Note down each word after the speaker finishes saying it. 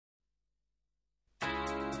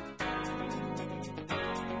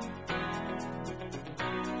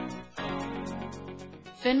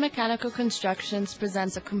Fin Mechanical Constructions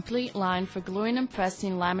presents a complete line for gluing and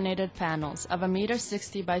pressing laminated panels of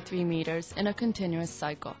 1.60 m by 3 meters in a continuous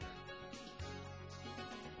cycle.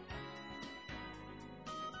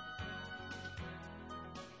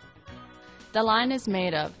 The line is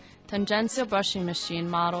made of tangential brushing machine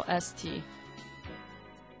model ST,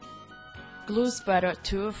 glue spreader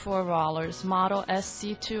 2 or 4 rollers model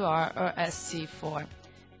SC2R or SC4,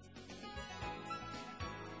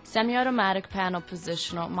 semi-automatic panel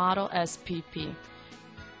positioner model SPP,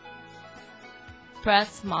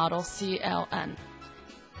 press model CLN.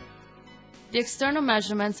 The external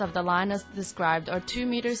measurements of the line as described are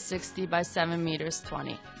 2.60 m by 7.20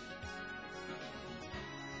 m.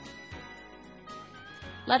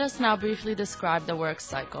 Let us now briefly describe the work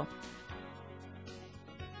cycle.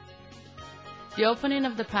 The opening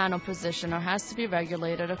of the panel positioner has to be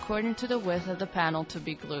regulated according to the width of the panel to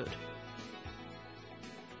be glued.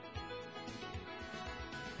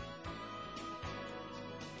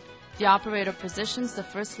 The operator positions the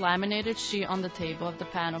first laminated sheet on the table of the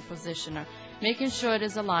panel positioner, making sure it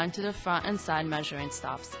is aligned to the front and side measuring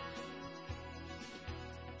stops.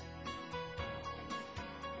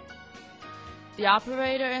 The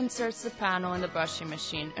operator inserts the panel in the brushing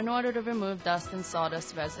machine in order to remove dust and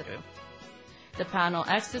sawdust residue. The panel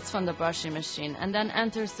exits from the brushing machine and then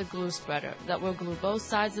enters the glue spreader that will glue both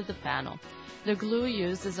sides of the panel. The glue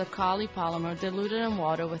used is a Kali polymer diluted in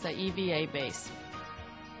water with an EVA base.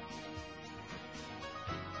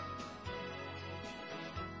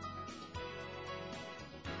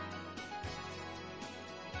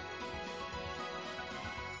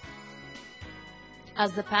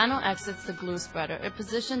 As the panel exits the glue spreader, it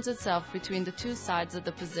positions itself between the two sides of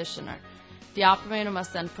the positioner. The operator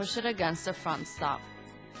must then push it against the front stop.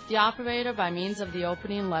 The operator, by means of the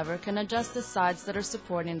opening lever, can adjust the sides that are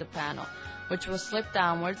supporting the panel, which will slip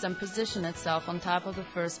downwards and position itself on top of the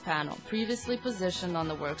first panel, previously positioned on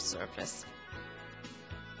the work surface.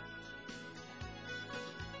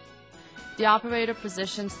 The operator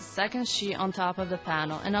positions the second sheet on top of the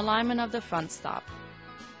panel in alignment of the front stop.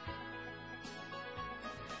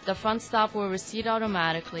 The front stop will recede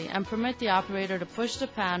automatically and permit the operator to push the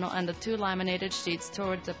panel and the two laminated sheets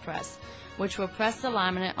towards the press, which will press the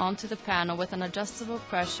laminate onto the panel with an adjustable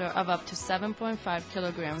pressure of up to 7.5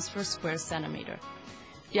 kilograms per square centimeter.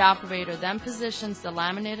 The operator then positions the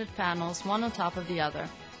laminated panels one on top of the other.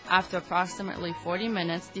 After approximately 40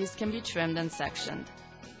 minutes, these can be trimmed and sectioned.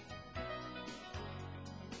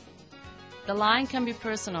 The line can be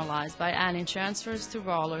personalized by adding transfers to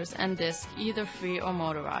rollers and discs, either free or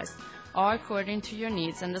motorized, or according to your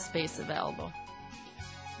needs and the space available.